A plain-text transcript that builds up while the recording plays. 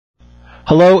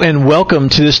Hello and welcome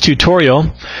to this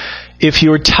tutorial. If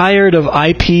you're tired of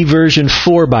IP version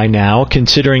 4 by now,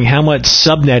 considering how much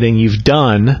subnetting you've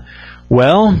done,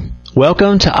 well,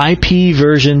 welcome to IP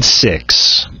version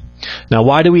 6. Now,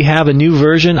 why do we have a new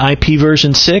version, IP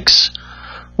version 6?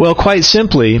 Well, quite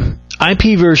simply,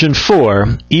 IP version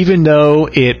 4, even though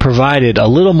it provided a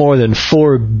little more than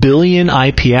 4 billion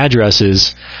IP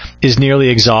addresses, is nearly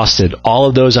exhausted. All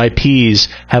of those IPs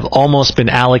have almost been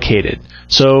allocated.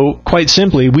 So, quite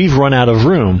simply, we've run out of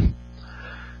room.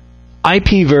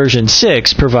 IP version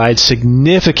 6 provides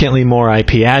significantly more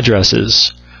IP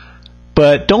addresses.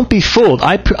 But don't be fooled.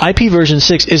 IP version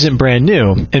 6 isn't brand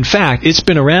new. In fact, it's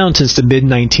been around since the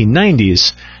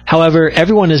mid-1990s. However,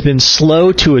 everyone has been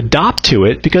slow to adopt to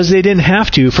it because they didn't have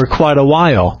to for quite a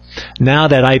while. Now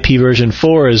that IP version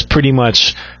 4 is pretty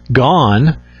much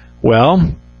gone,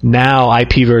 well, now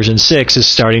IP version 6 is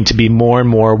starting to be more and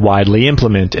more widely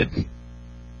implemented.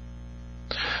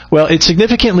 Well, it's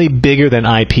significantly bigger than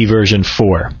IP version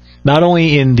 4. Not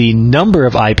only in the number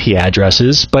of IP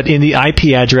addresses, but in the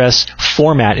IP address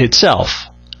format itself.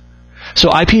 So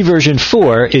IP version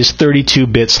 4 is 32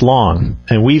 bits long,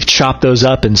 and we've chopped those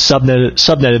up and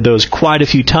subnetted those quite a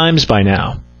few times by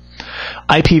now.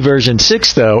 IP version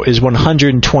 6, though, is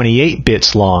 128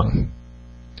 bits long.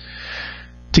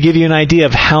 To give you an idea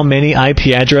of how many IP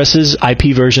addresses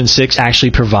IP version 6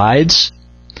 actually provides,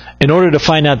 in order to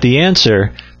find out the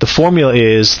answer, the formula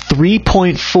is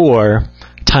 3.4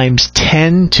 times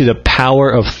 10 to the power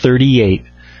of 38.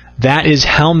 That is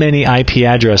how many IP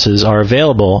addresses are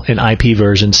available in IP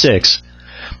version 6.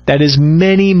 That is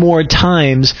many more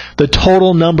times the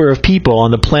total number of people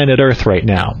on the planet Earth right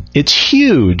now. It's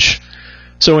huge.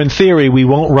 So in theory, we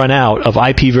won't run out of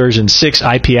IP version 6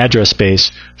 IP address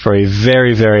space for a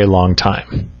very, very long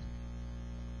time.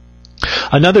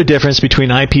 Another difference between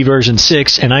IP version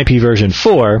 6 and IP version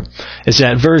 4 is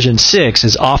that version 6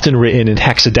 is often written in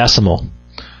hexadecimal.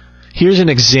 Here's an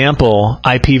example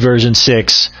IP version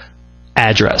 6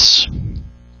 address.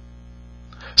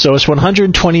 So it's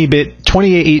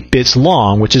 28 bits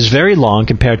long, which is very long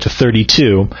compared to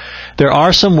 32. There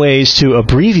are some ways to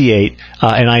abbreviate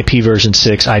an IP version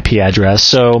 6 IP address,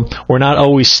 so we're not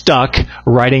always stuck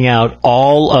writing out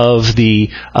all of the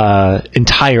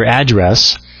entire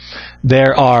address.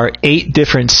 There are 8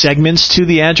 different segments to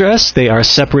the address. They are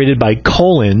separated by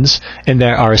colons, and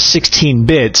there are 16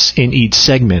 bits in each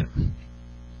segment.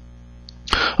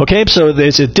 Okay, so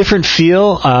there's a different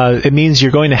feel. It means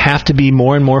you're going to have to be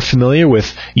more and more familiar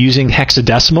with using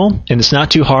hexadecimal, and it's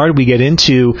not too hard. We get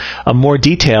into more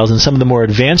details in some of the more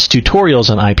advanced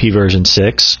tutorials on IP version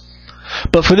 6.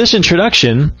 But for this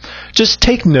introduction, just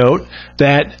take note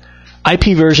that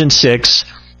IP version 6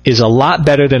 is a lot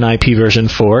better than IP version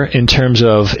 4 in terms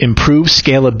of improved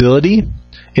scalability.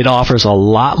 It offers a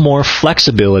lot more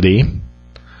flexibility.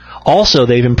 Also,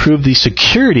 they've improved the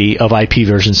security of IP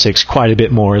version 6 quite a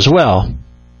bit more as well.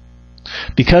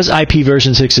 Because IP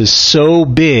version 6 is so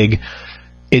big,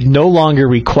 it no longer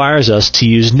requires us to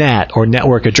use NAT, or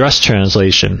network address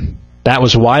translation. That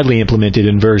was widely implemented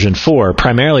in version 4,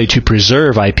 primarily to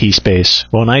preserve IP space.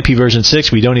 Well, in IP version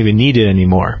 6, we don't even need it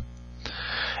anymore.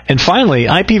 And finally,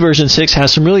 IP version 6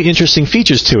 has some really interesting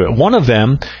features to it. One of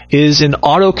them is an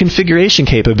auto-configuration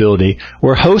capability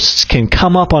where hosts can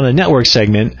come up on a network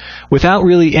segment without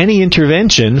really any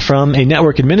intervention from a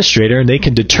network administrator, and they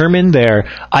can determine their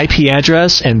IP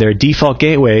address and their default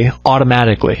gateway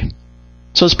automatically.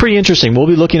 So it's pretty interesting. We'll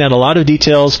be looking at a lot of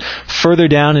details further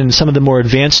down in some of the more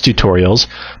advanced tutorials.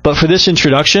 But for this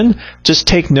introduction, just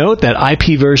take note that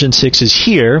IP version 6 is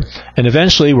here, and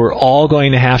eventually we're all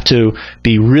going to have to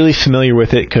be really familiar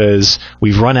with it because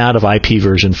we've run out of IP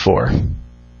version 4.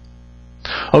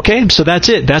 Okay, so that's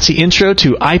it. That's the intro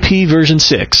to IP version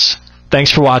 6.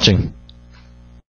 Thanks for watching.